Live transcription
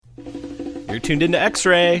You're tuned into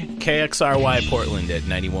X-Ray, KXRY Portland at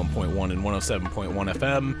 91.1 and 107.1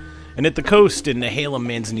 FM, and at the coast in Nehalem,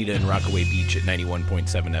 Manzanita, and Rockaway Beach at 91.7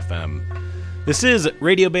 FM. This is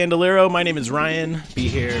Radio Bandolero. My name is Ryan. Be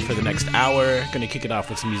here for the next hour. Gonna kick it off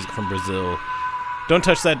with some music from Brazil. Don't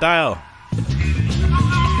touch that dial.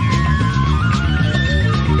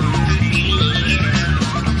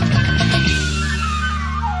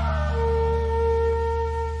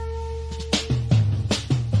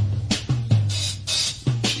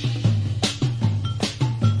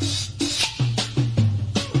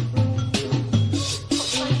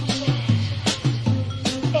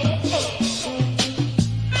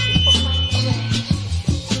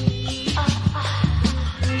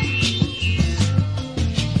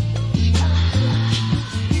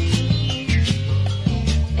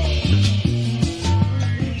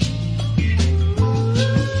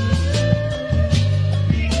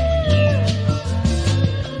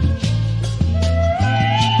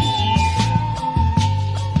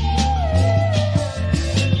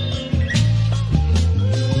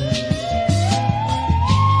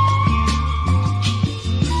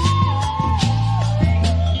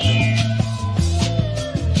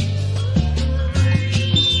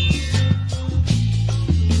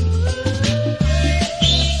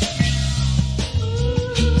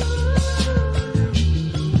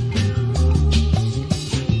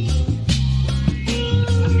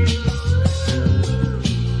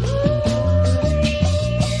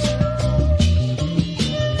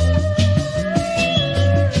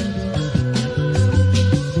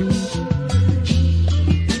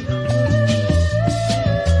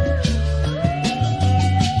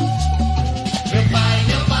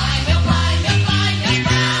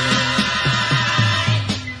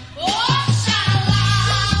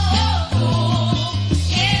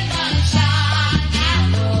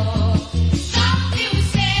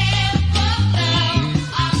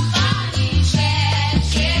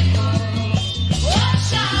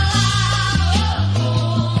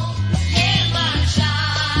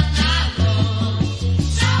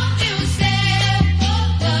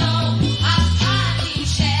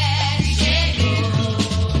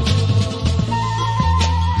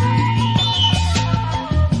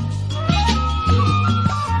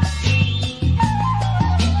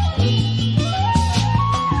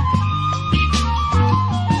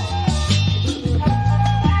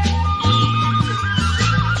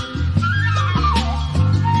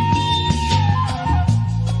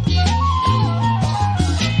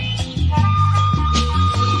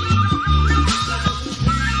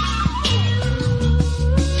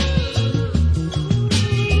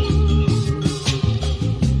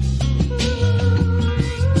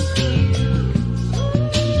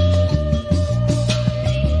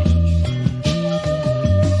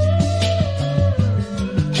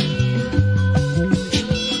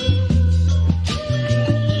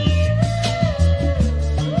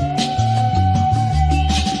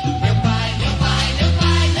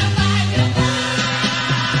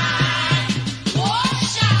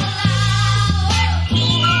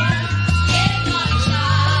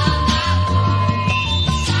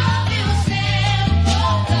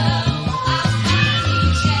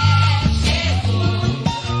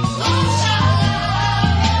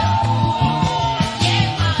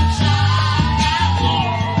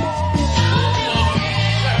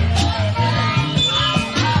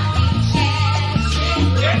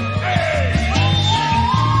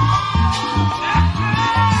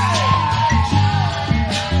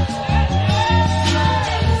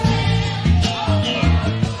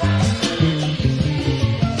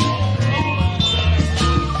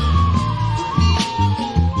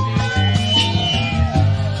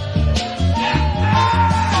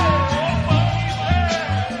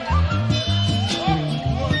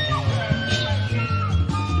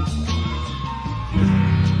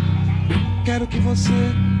 Quero que você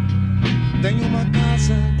tenha uma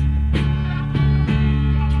casa,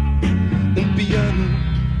 um piano,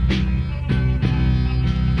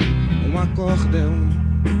 um acordeão,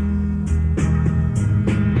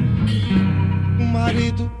 um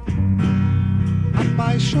marido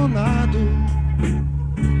apaixonado,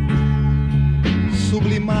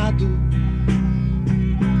 sublimado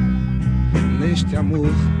neste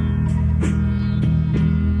amor.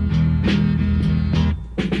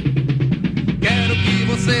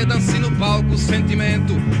 Você dance no palco o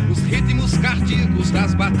sentimento, os ritmos cardíacos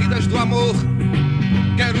das batidas do amor.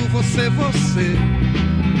 Quero você,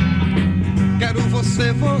 quero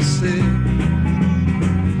você,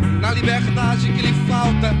 na Na liberdade que lhe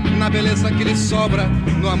falta, na beleza que lhe sobra,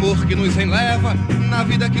 no amor que nos enleva, na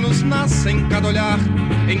vida que nos nasce em cada olhar,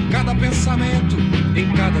 em cada pensamento, em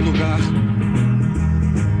cada lugar.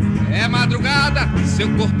 É madrugada, seu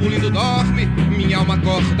corpo lindo dorme, minha alma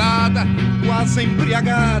acordada, quase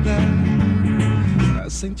embriagada,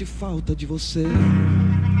 sente falta de você.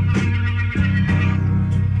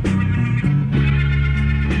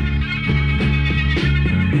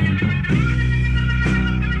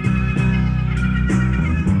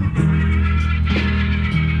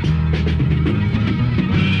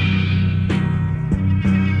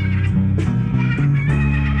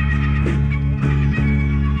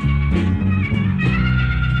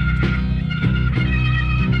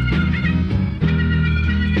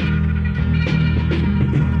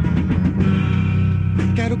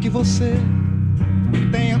 Que você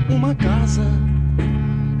tenha uma casa,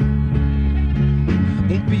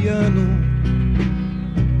 um piano,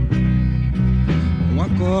 um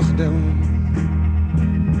acordeão,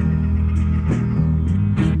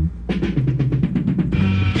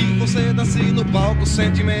 que você dance no palco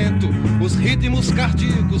sentimento, os ritmos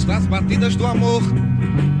cardíacos das batidas do amor.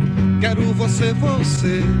 Quero você,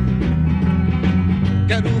 você,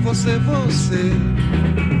 quero você, você.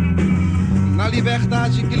 Na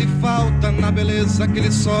liberdade que lhe falta, na beleza que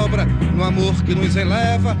lhe sobra, no amor que nos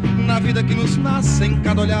eleva, na vida que nos nasce em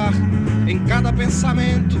cada olhar, em cada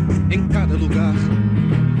pensamento, em cada lugar.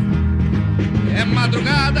 É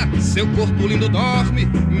madrugada, seu corpo lindo dorme,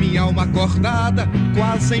 minha alma acordada,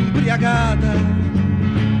 quase embriagada,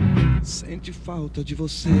 sente falta de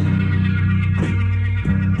você.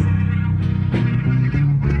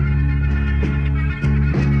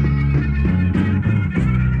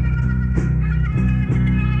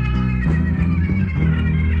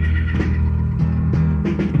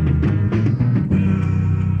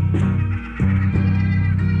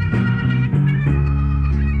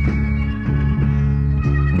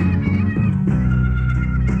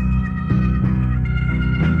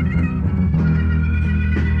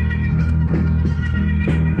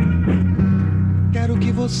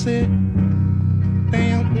 Você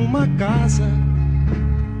tenha uma casa,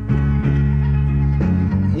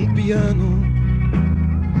 um piano,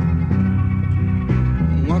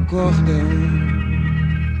 um acordeão.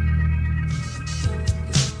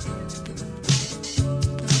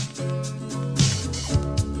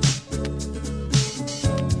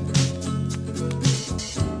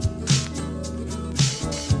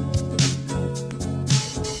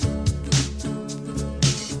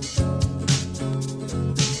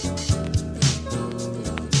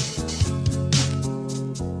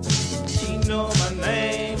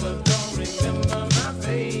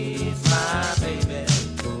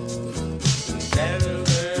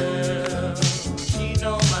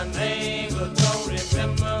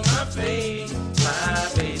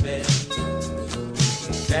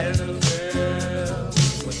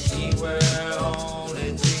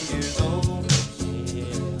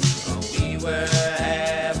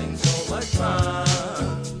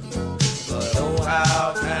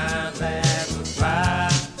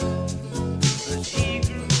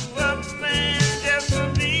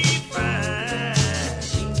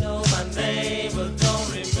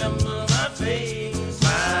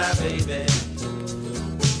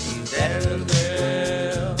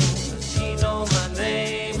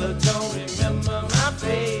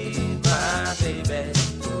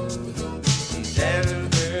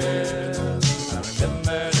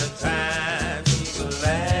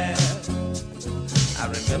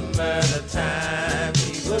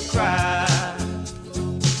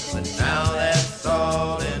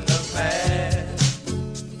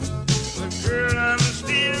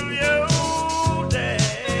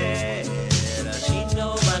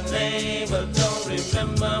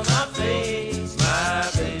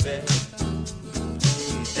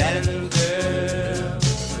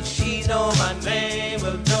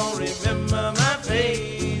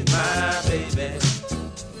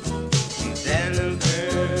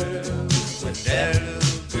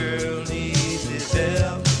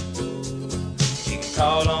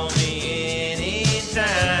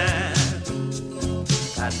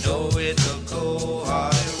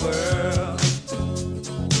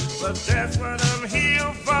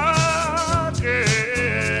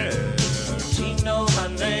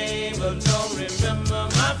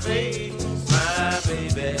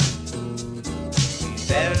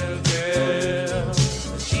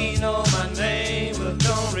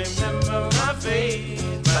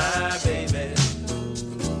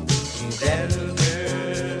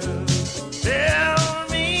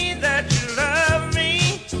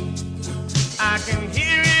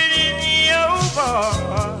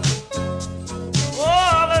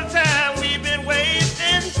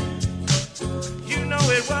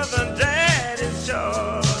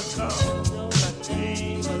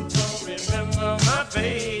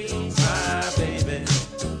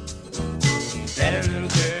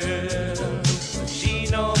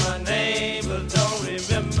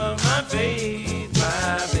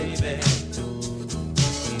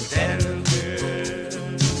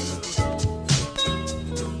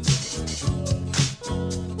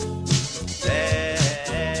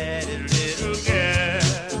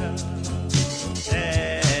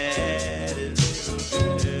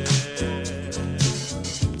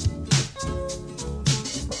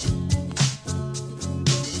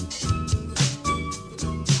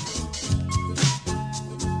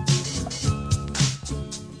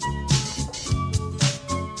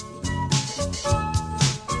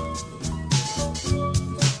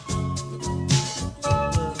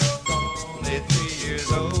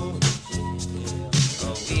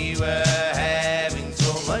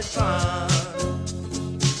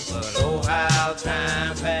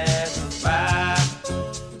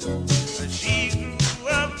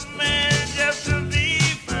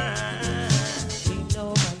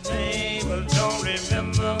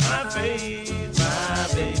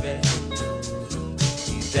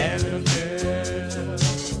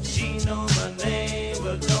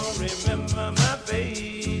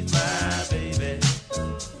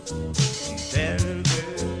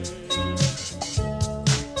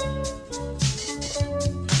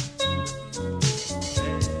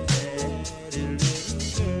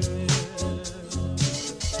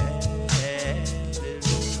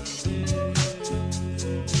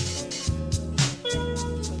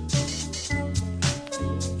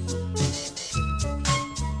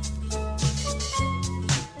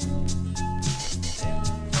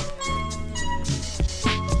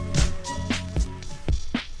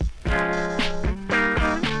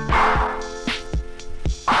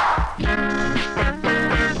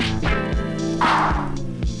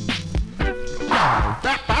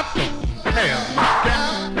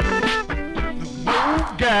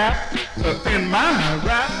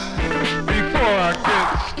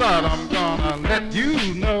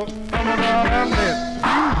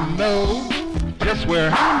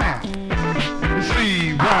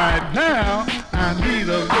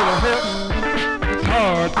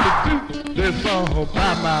 all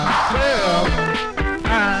by myself.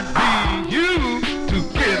 I need you to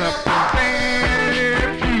get up and dance.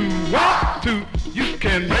 If you want to, you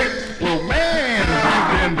can make romance. You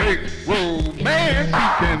can make romance. You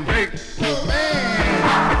can make romance.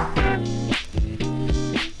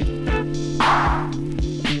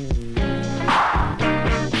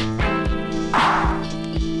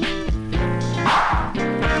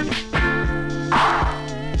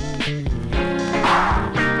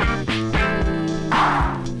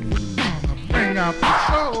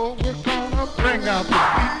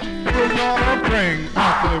 We're gonna bring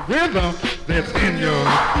out the rhythm that's in your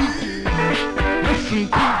feet. Listen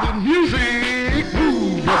to the music,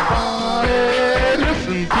 move your body.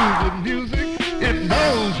 Listen to the music, it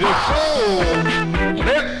knows your soul.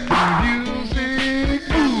 Let the music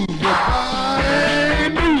move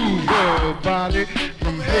your body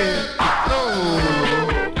from head to toe.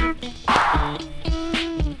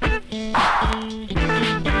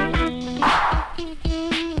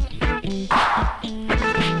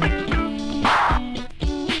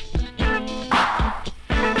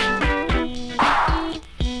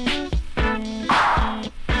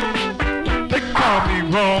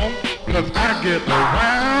 Wrong, 'cause I get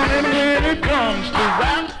around, and when it comes to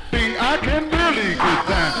rapping, I can really get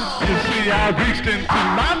down. You see, I reached into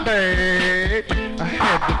my bag, I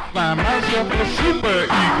had to find myself a super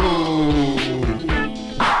ego.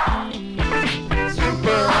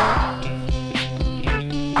 Super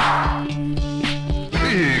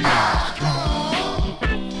big and strong.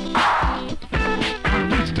 I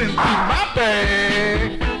reached into my bag,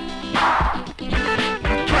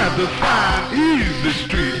 tried to find easy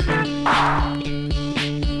street.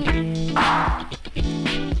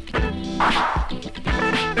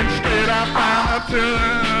 Instead I found a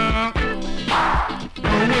town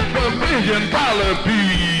with $1 million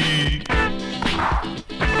beat.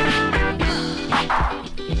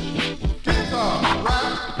 Guitar,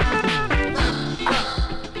 rap, rap, rap.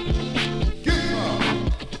 Guitar,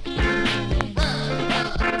 rap, rap,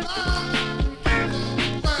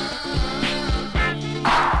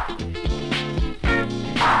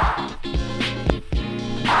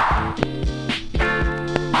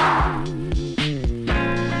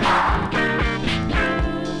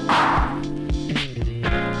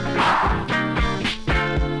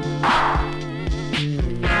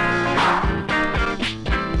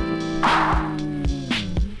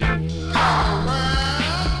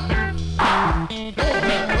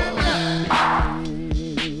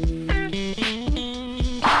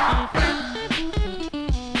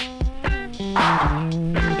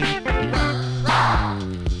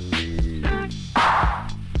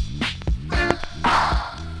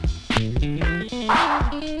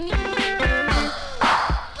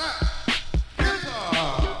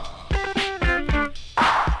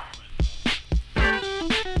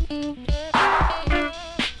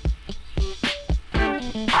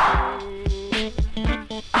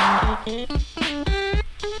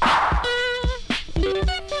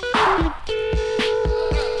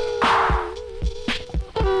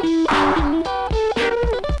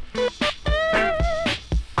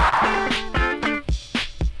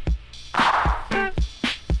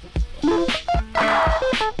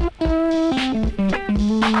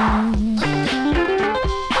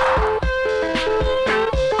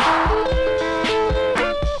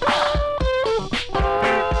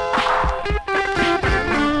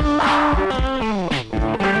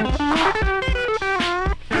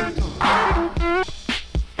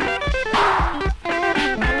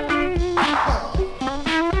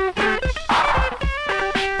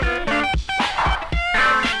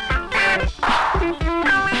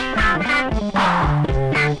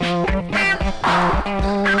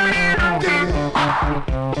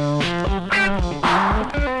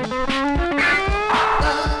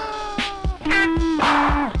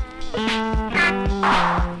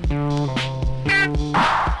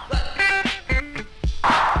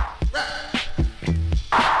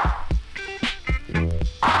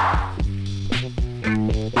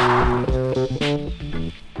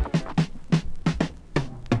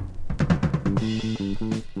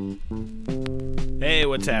 Hey,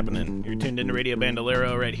 what's happening? You're tuned into Radio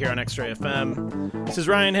Bandolero right here on X-Ray FM. This is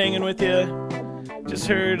Ryan hanging with you. Just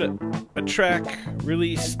heard a track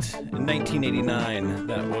released in 1989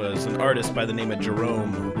 that was an artist by the name of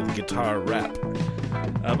Jerome with guitar rap.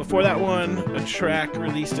 Before that one, a track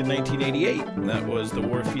released in 1988 that was the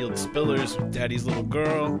Warfield Spillers with Daddy's Little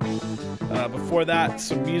Girl. Before that,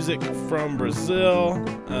 some music from Brazil.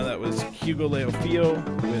 That was Hugo Leofio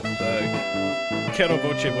with Quero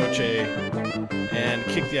Voce Voce, and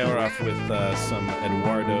kicked the hour off with some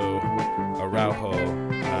Eduardo Araujo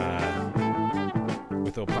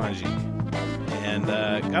with Opanji. And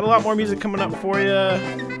got a lot more music coming up for you.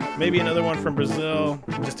 Maybe another one from Brazil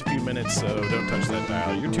in just a few minutes, so don't touch that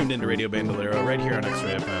dial. You're tuned into Radio Bandolero right here on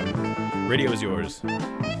X-Ray FM. Radio is yours.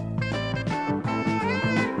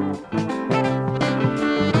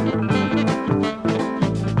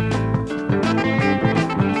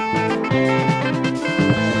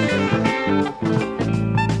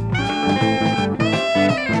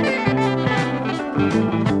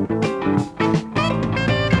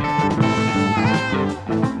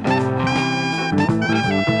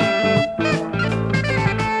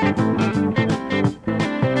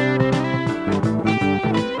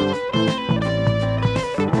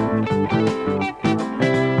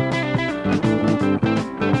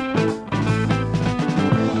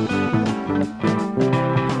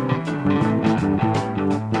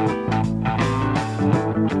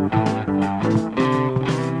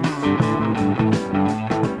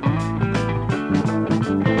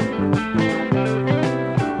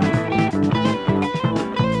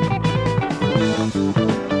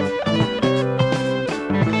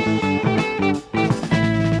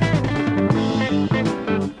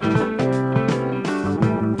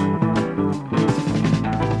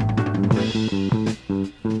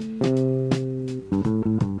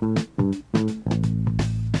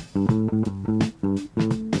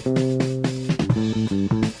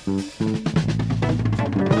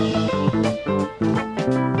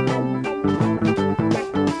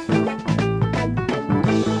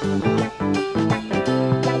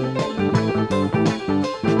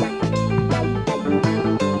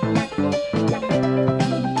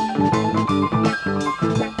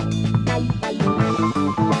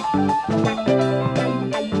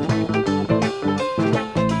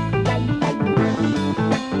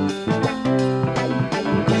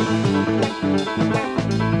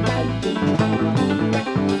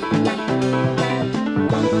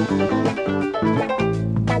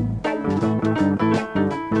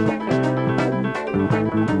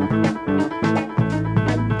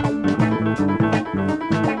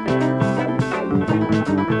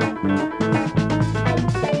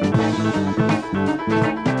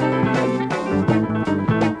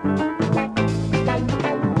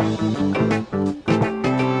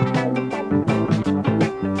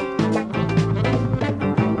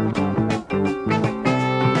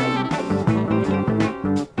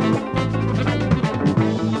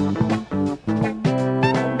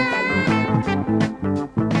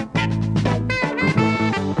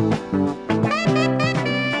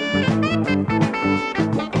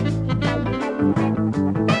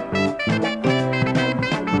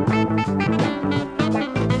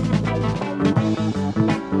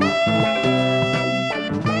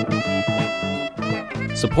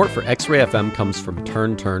 Support for X-Ray FM comes from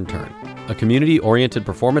Turn, Turn, Turn, a community-oriented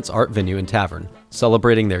performance art venue and tavern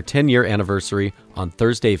celebrating their 10-year anniversary on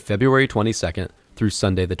Thursday, February 22nd through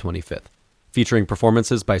Sunday the 25th, featuring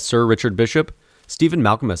performances by Sir Richard Bishop, Stephen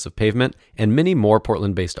Malcolmus of Pavement, and many more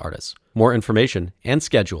Portland-based artists. More information and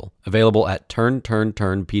schedule available at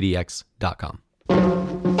turnturnTurnPDX.com.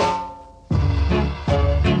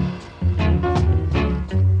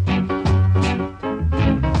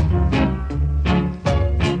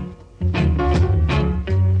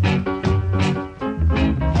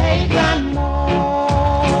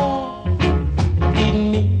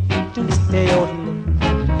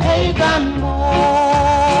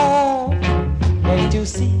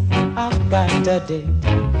 Day.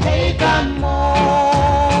 Hey,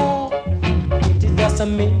 grandma, it is just a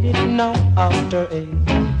minute now after 8.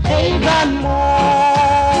 Hey,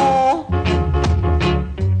 grandma,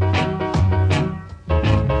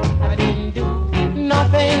 I didn't do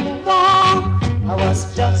nothing wrong. I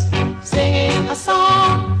was just singing a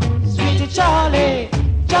song. Sweetie Charlie,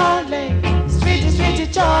 Charlie, sweetie, sweetie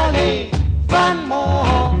Charlie.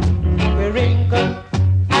 Grandma, we wrinkle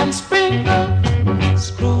and sprinkle,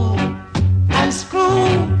 screw and screw,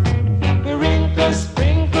 we wrinkle,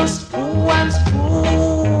 sprinkle, screw and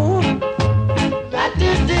screw. That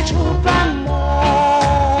is the true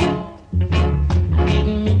grandma.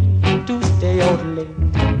 Didn't mean to stay out late.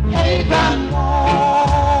 Hey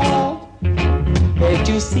grandma, can't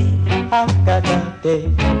you see I've got a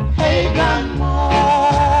day? Hey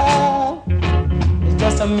grandma, it's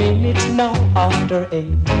just a minute now after 8.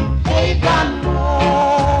 Hey grandma.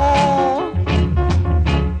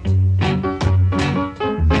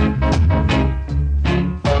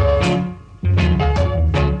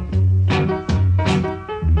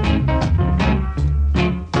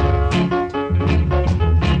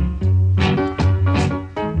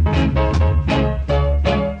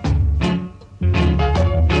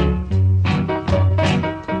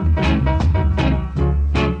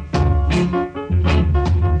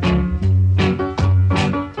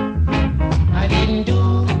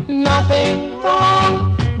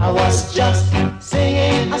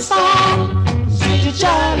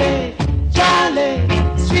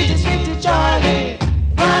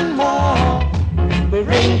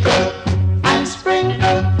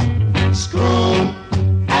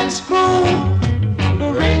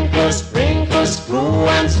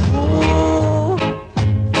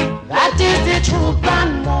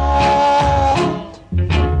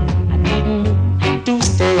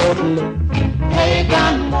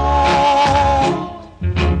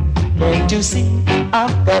 wait to see our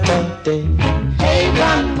birthday. Hey,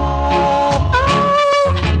 grandma,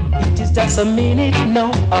 oh, it is just a minute,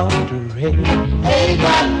 no after 8. Hey,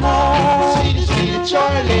 grandma, sweetie, sweetie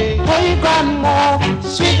Charlie. Hey, grandma,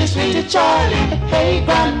 sweetie, sweetie Charlie. Hey,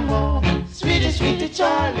 grandma, sweetie, sweetie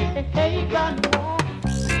Charlie. Hey, grandma.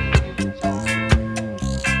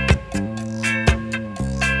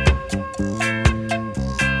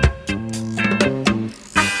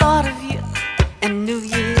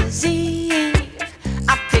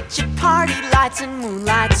 And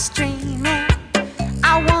moonlight streaming.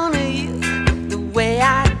 I wanted you the way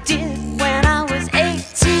I did when I was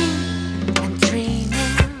 18 and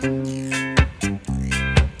dreaming.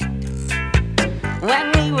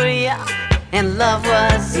 When we were young and love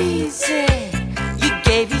was easy, you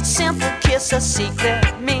gave each simple kiss a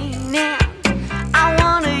secret meaning. I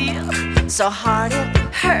wanted you so hard it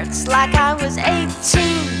hurts, like I was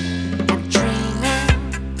 18 and dreaming.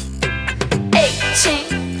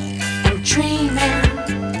 18 dreaming.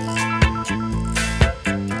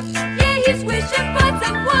 Yeah, he's wishing for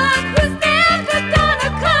someone who's never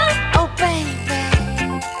gonna come. Oh, baby,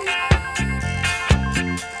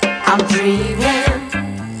 I'm dreaming.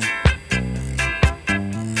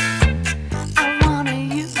 I wanted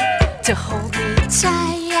you to hold me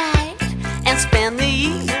tight and spend the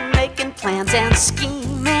evening making plans and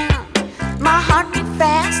scheming. My heart beat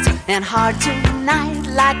fast and hard tonight,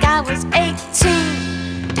 like I was 18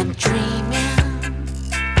 and dreaming.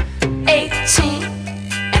 18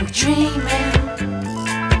 and dreaming.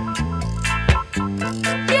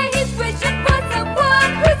 Yeah, he's wishing for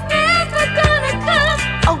someone who's never gonna come.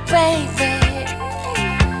 Oh, baby,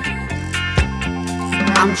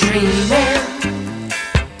 I'm dreaming.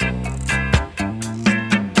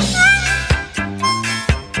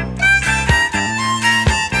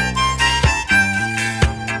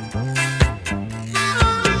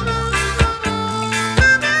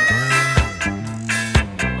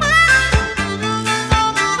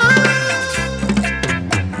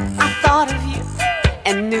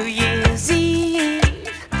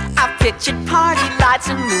 Party lights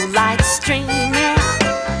and moonlight streaming.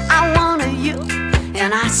 I wanted you,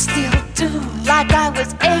 and I still do, like I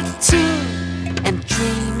was 18 and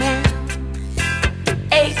dreaming.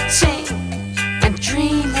 18 and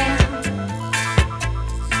dreaming.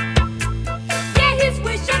 Yeah, he's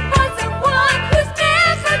wishing for someone who's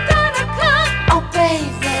never gonna come. Oh,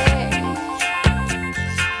 baby,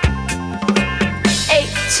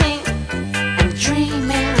 18 and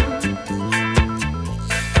dreaming.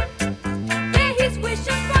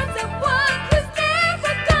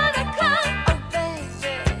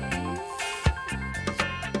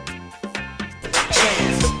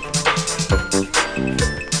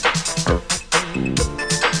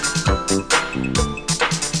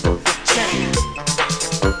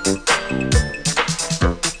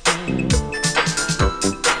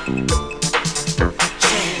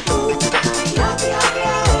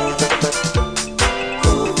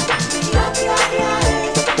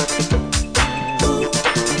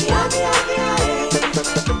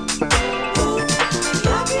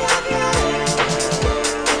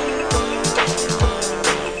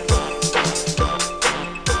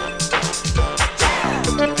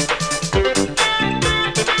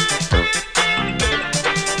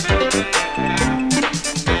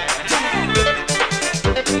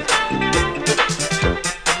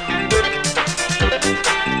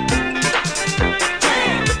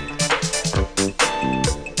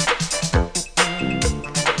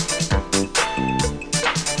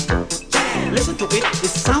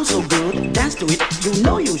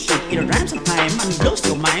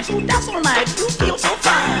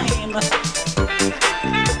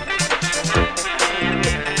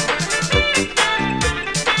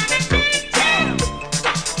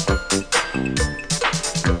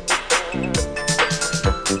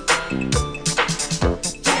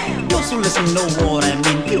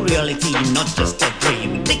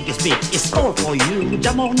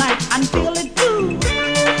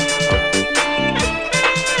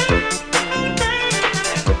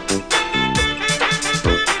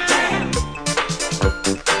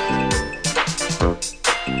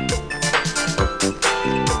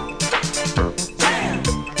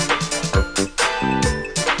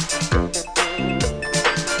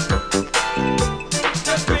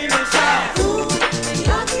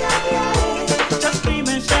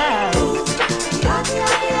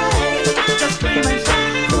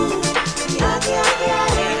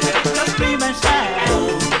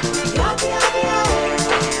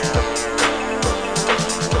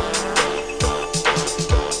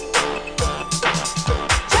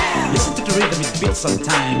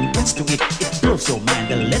 Sometimes dance to it, it moves your mind,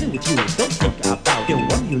 they're living with you. Don't think about the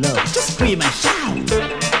one you love. Just scream and shout.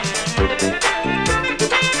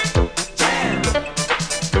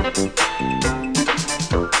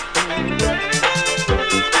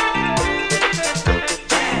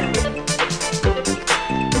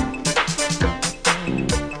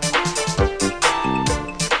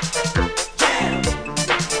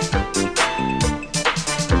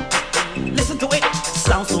 Listen to it,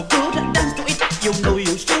 sounds so good. Dance to it, you know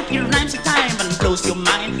you should. It rhymes in time and blows your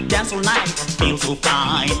mind. Dance all night, feel so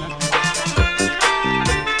fine.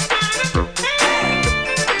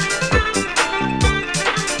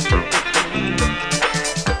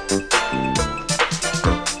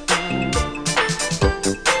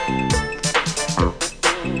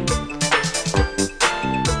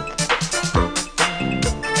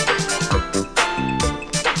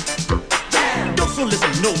 Don't so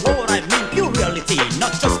listen, know what I mean. Pure reality,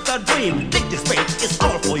 not just a dream. Take this faith, it's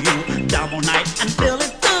all for you. Down all night and feel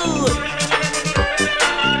it too.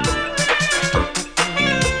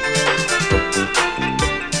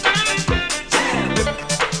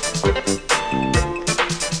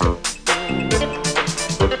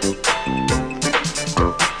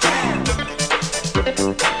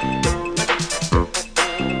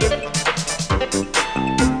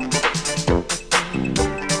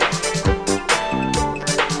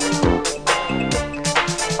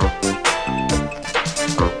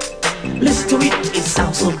 Listen to it, it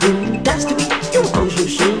sounds so good. Dance to it, you know you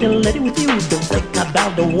should. And let it with you. Don't think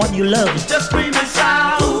about the one you love. Just scream and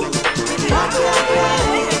shout. Just scream and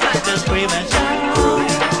shout. Just scream and shout.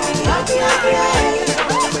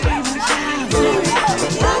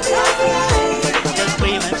 Just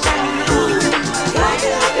scream and shout.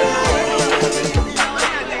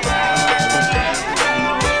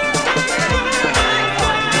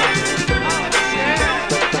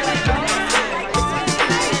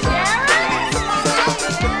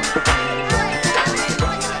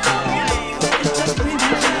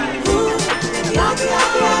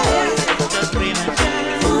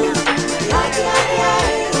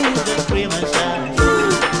 Just scream and shout.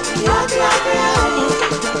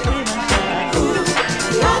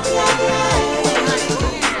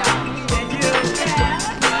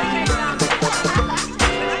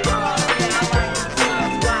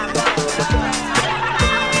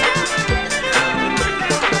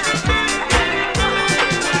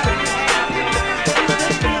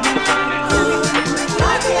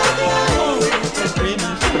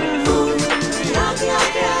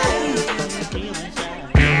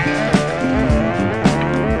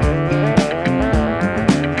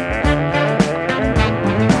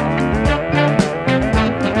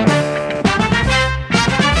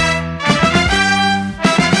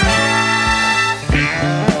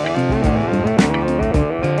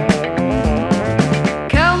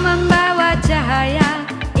 Kau membawa cahaya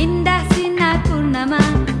indah sinar purnama,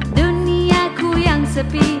 duniaku yang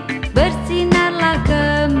sepi bersinarlah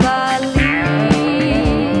kembali.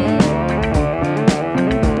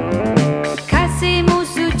 Kasihmu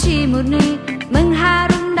suci murni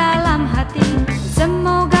mengharum dalam hati,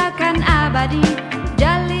 semoga kan abadi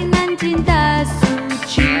jalinan cinta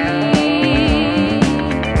suci.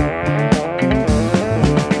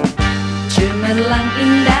 Cemerlang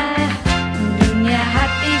indah dunia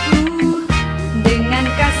hatiku dengan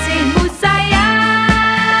kasihmu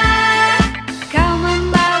sayang.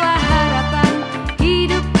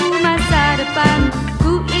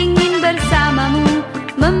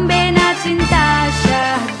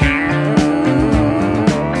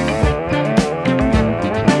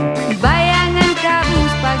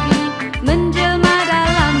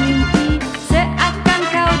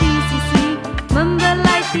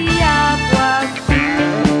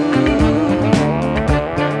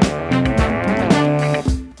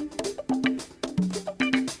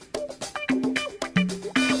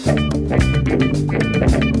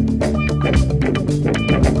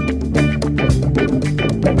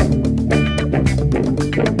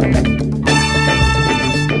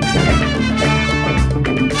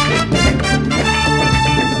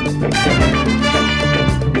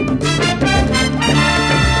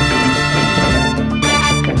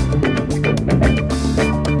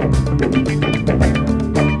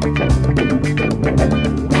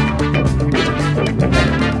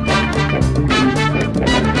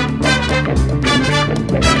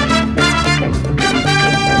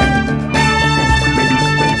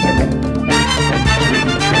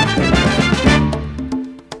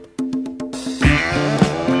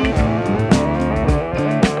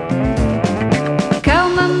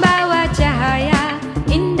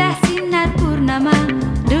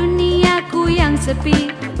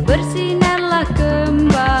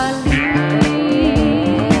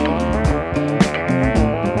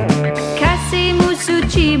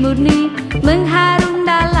 murni mengharum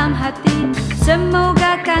dalam hati.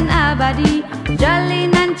 Semoga kan abadi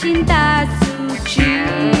jalinan cinta suci.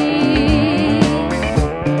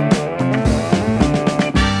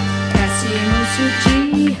 Kasihmu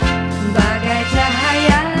suci bagai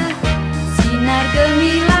cahaya, sinar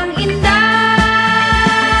gemilang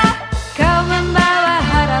indah. Kau membawa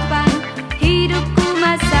harapan hidupku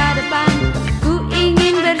masa depan. Ku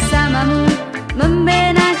ingin bersamamu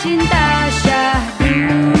membina cinta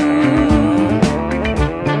syahdu.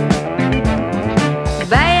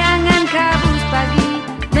 Bayangan kabus pagi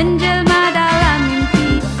menjelma dalam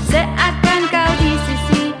mimpi, seakan kau di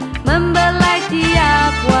sisi membelai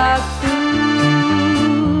tiap waktu.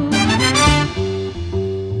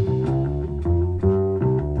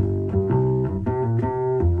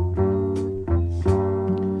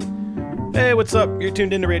 Hey, what's up? You're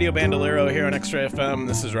tuned into Radio Bandolero here on Extra FM.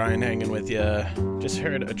 This is Ryan hanging with you. Just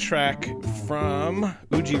heard a track from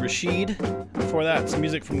Uji Rashid. Before that, some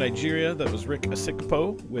music from Nigeria. That was Rick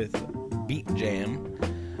Asikpo with Beat Jam.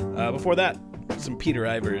 Before that, some Peter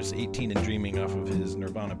Ivers, 18 and Dreaming off of his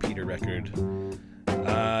Nirvana Peter record.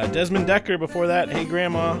 Desmond Decker before that, Hey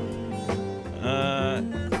Grandma. I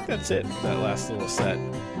think that's it, that last little set.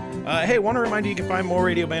 Hey, want to remind you can find more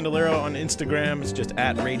Radio Bandolero on Instagram. It's just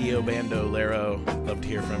at Radio Bandolero. Love to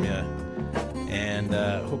hear from you. And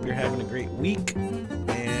hope you're having a great week.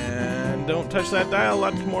 And don't touch that dial.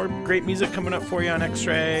 Lots more great music coming up for you on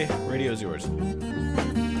X-Ray. Radio's yours.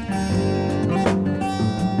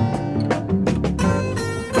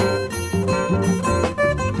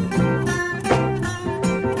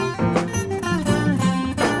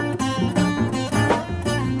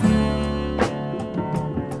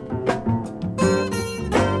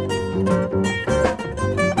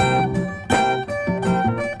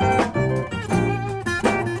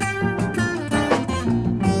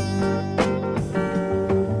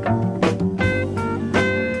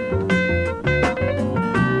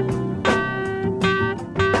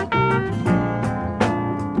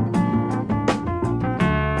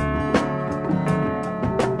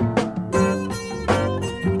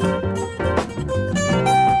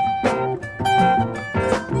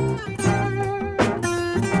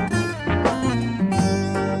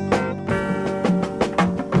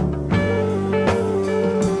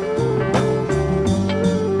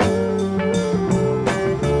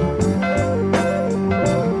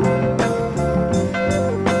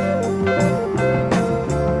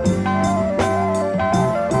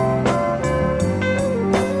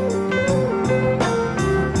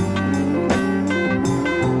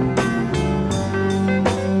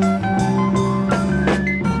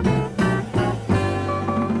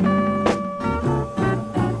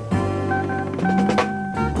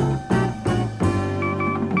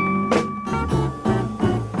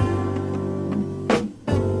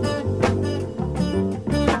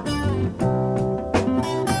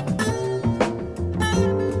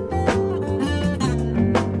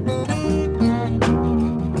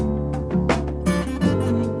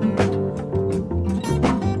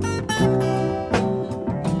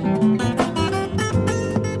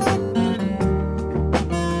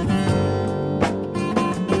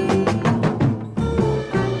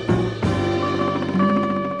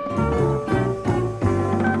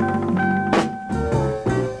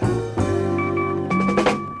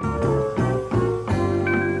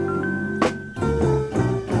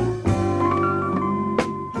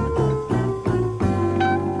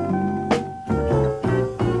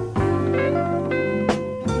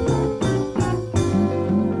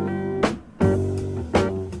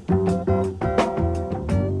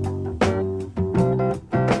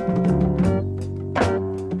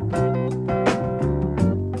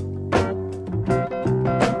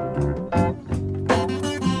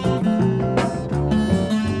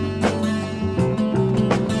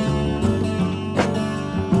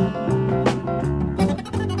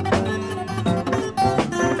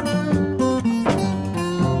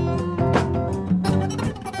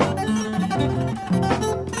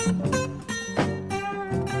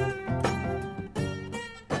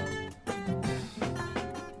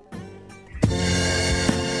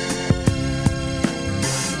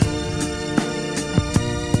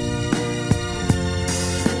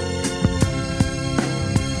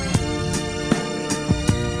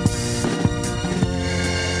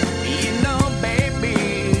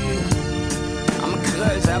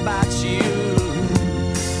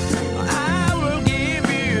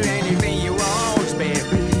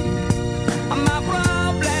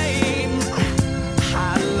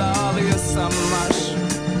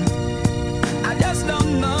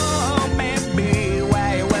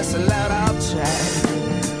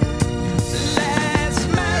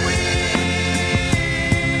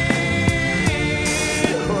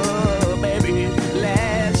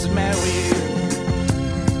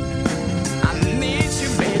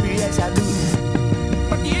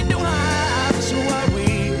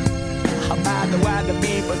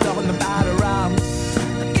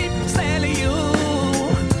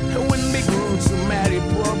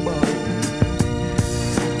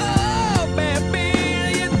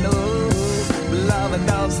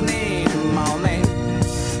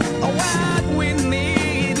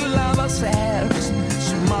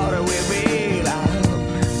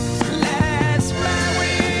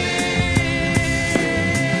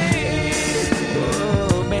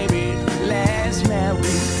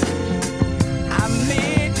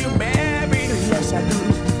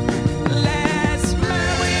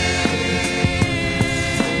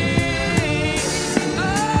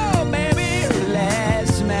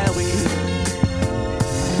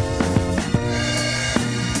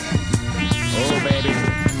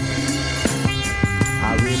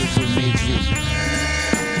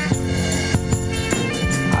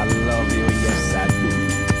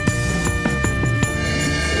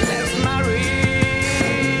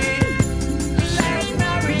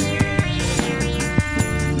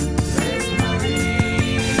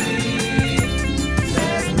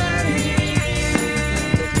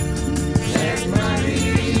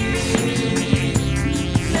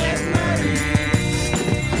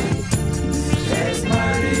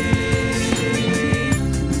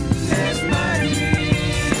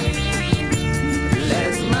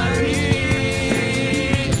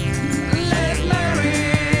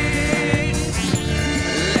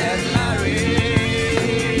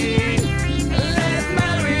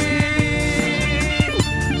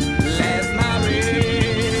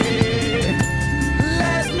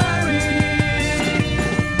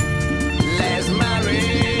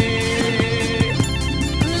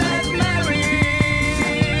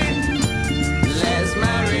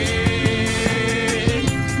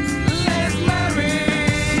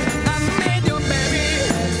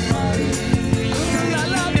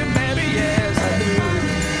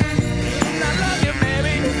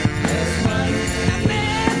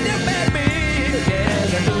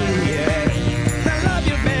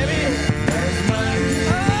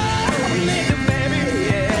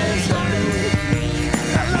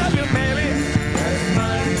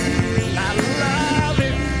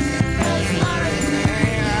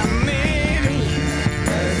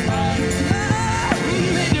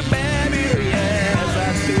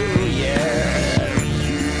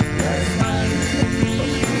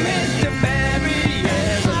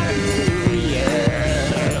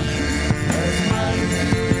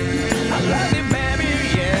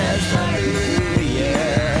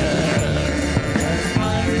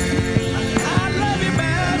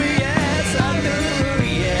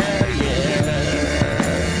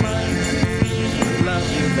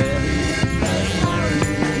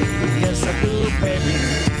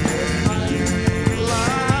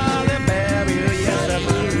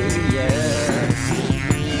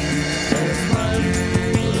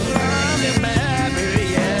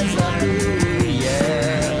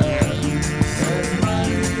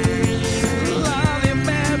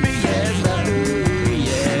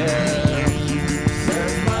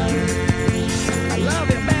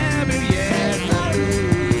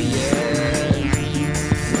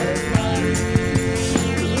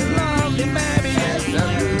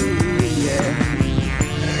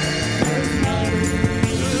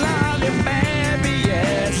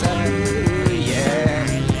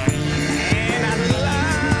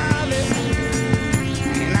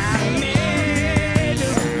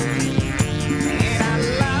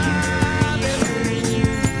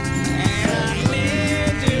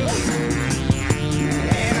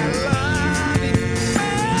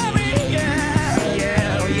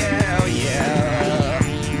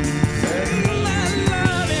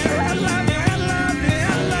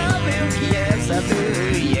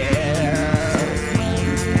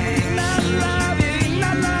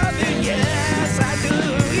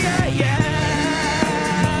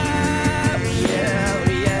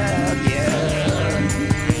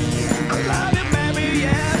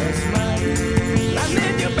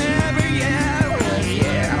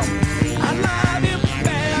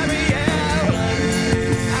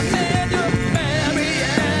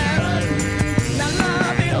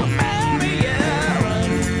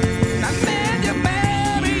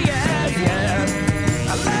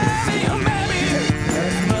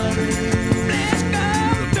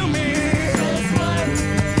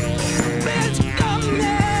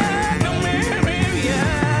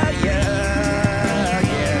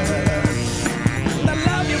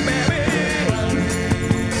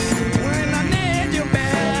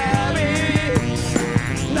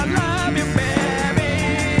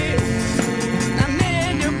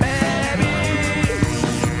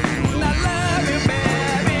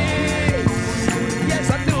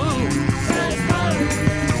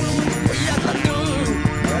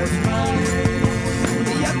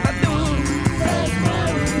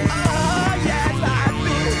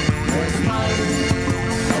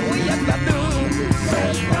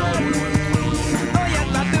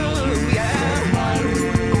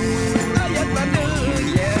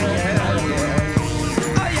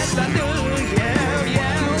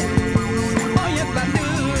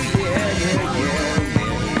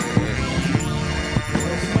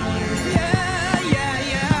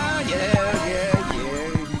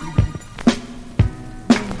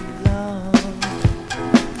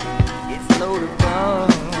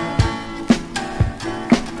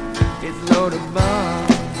 It's loaded bomb.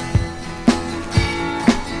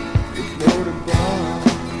 It's loaded bomb.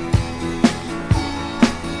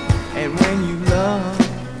 And when you love,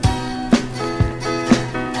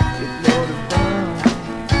 it's loaded bomb.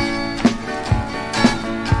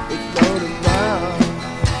 It's loaded bomb.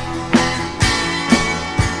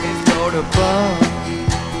 It's loaded bomb.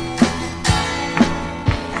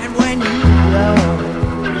 And when you love,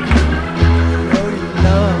 know you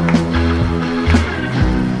love.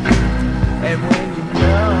 And when you love.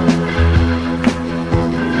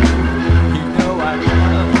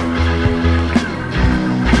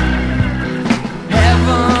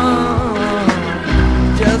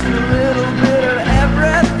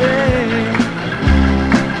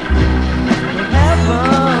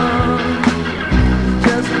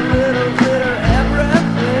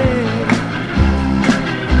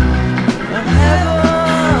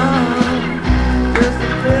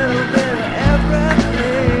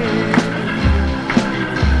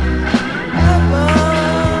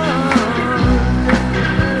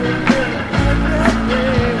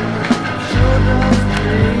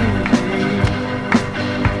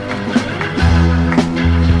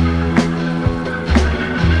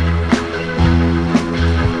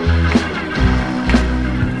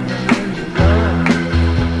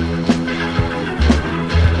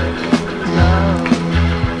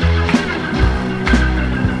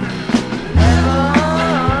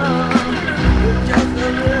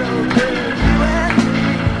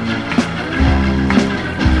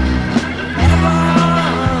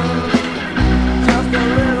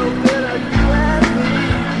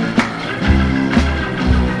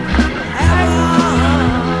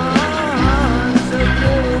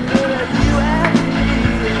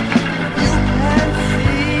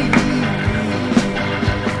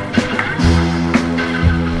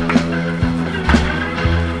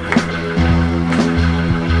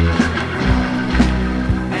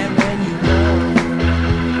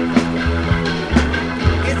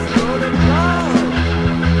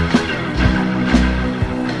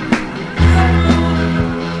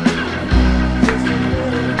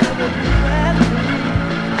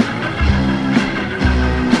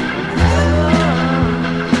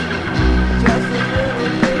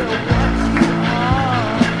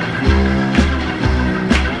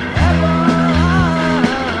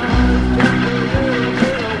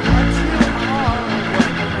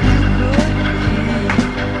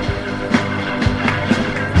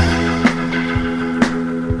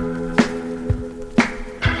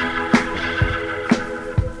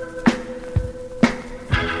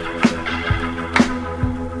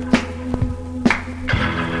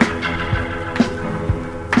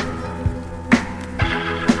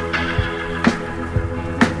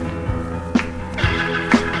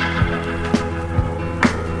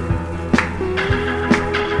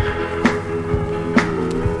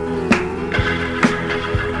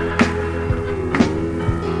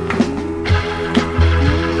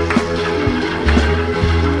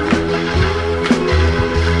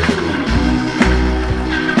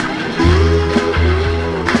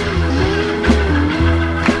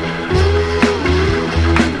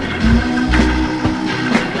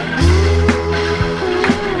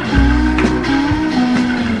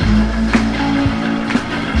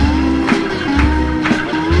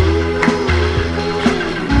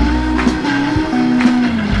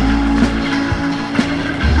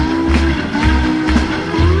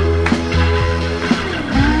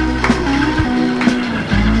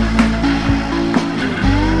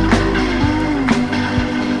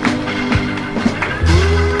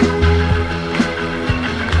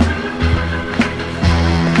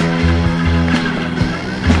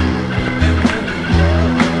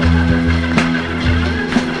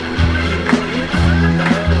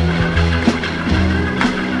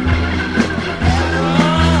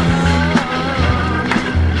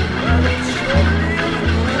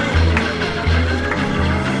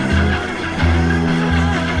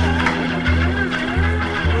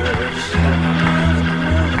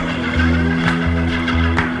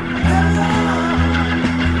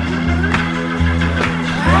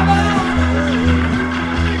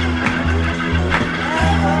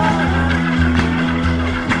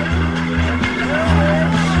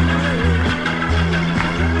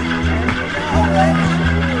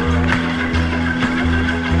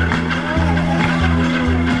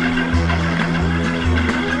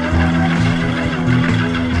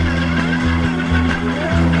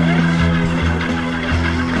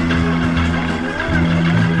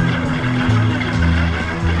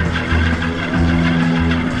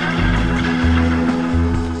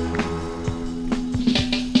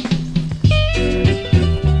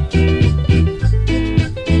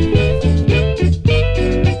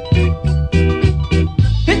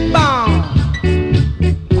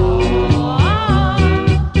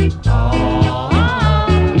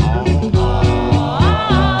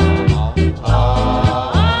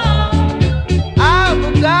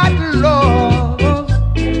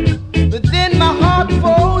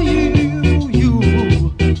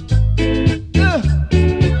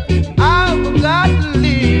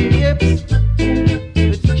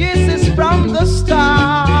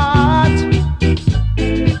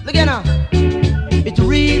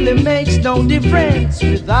 difference.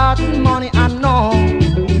 Without money, I know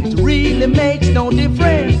it really makes no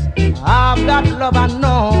difference. I've got love, I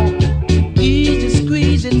know. Easy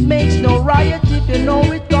squeeze, it makes no riot. If you know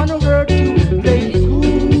it's gonna hurt you, play it cool.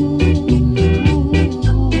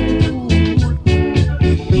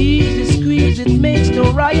 Easy squeeze, it makes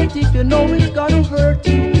no riot. If you know it's gonna hurt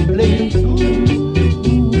you, play it cool.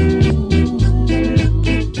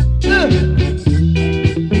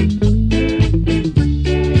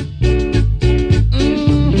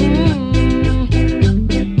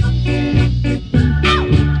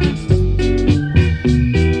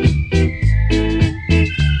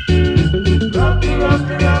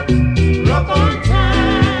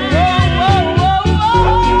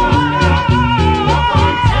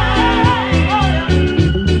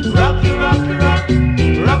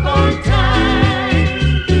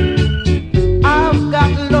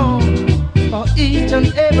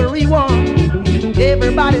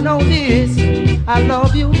 Everybody know this. I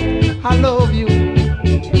love you, I love you.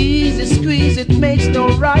 Easy squeeze, it makes no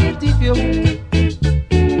riot if you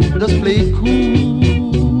just play it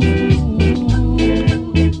cool.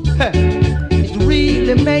 It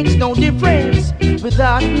really makes no difference.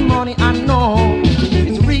 Without money, I know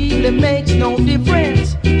it really makes no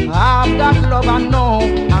difference. I've got love, I know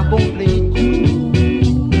I'm gonna play it cool.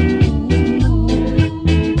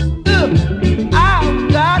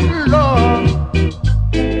 I've got love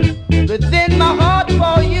within my heart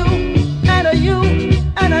for you, and a you,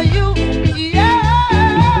 and a you, yeah.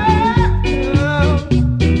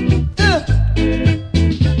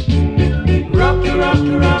 Rock, rock,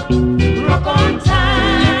 rock, rock on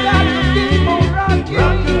time. You got to keep on rocking.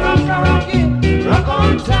 Rock, rock, rocking, rock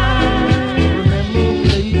on time. Remember,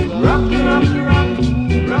 please, rock, rock, rock,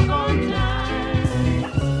 rock on time.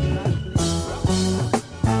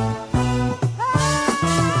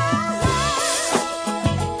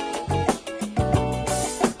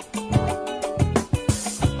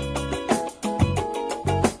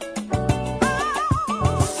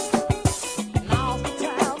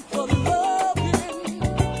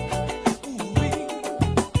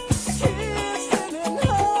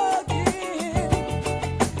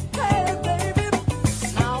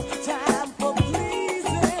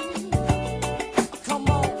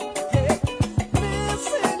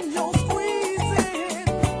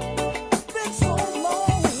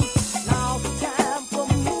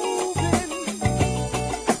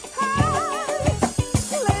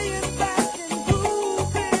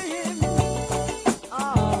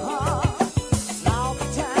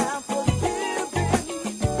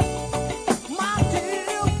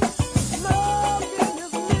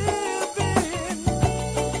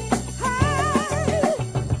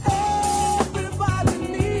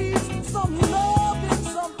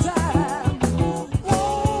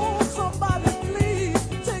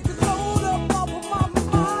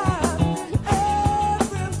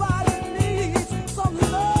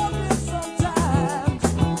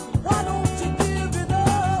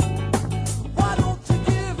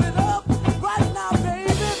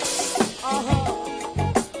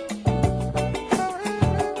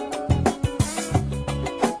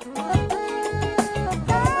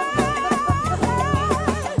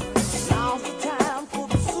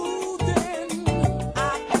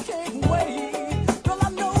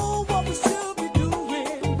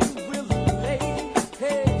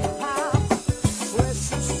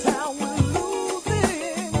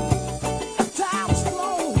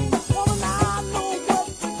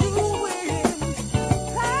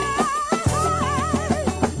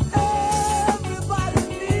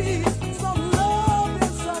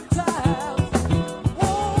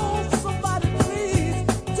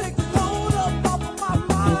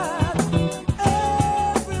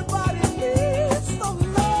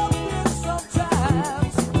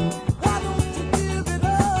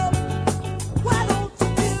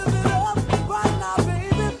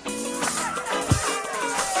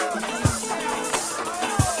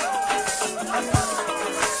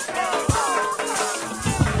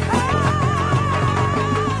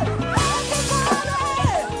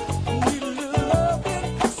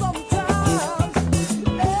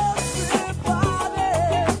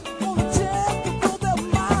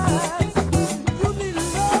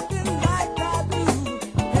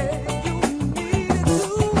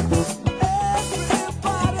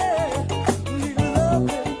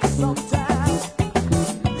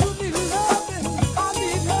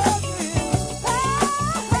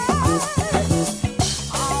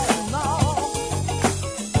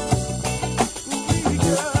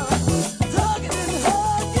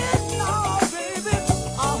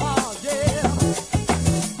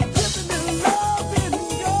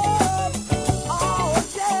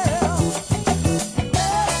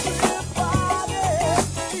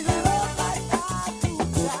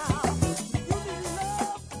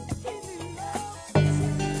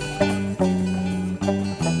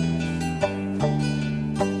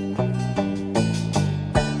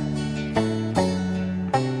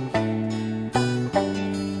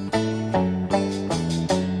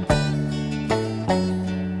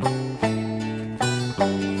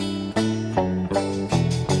 I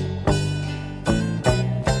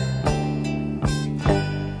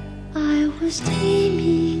was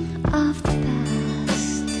dreaming of the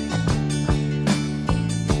past,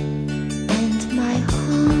 and my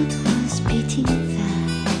heart was beating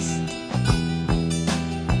fast.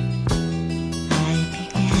 I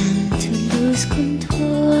began to lose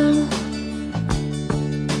control.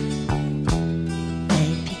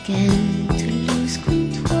 I began to lose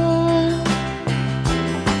control.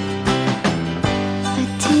 I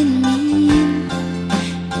didn't mean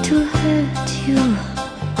to hurt you.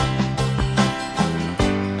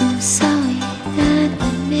 I'm sorry that I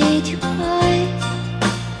made you cry.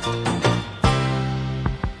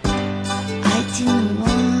 I didn't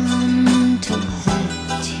want to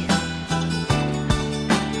hurt you.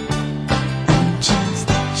 I'm just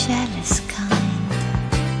a jealous kind.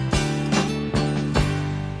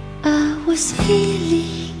 I was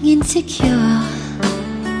feeling insecure.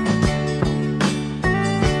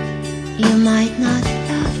 You might not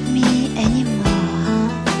love me anymore.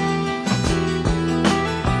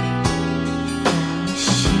 I was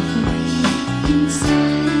shivering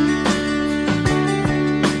inside.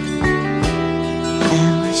 I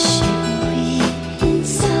was shivering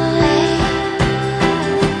inside.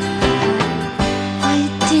 I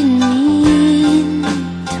didn't mean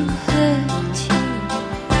to hurt you.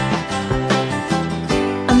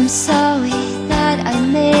 I'm sorry that I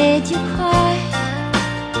made you cry.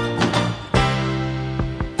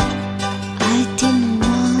 I didn't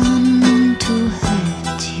want to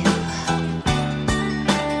hurt you.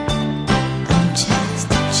 I'm just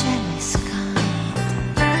a jealous kind.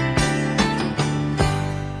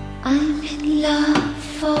 I'm in love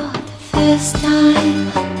for the first time.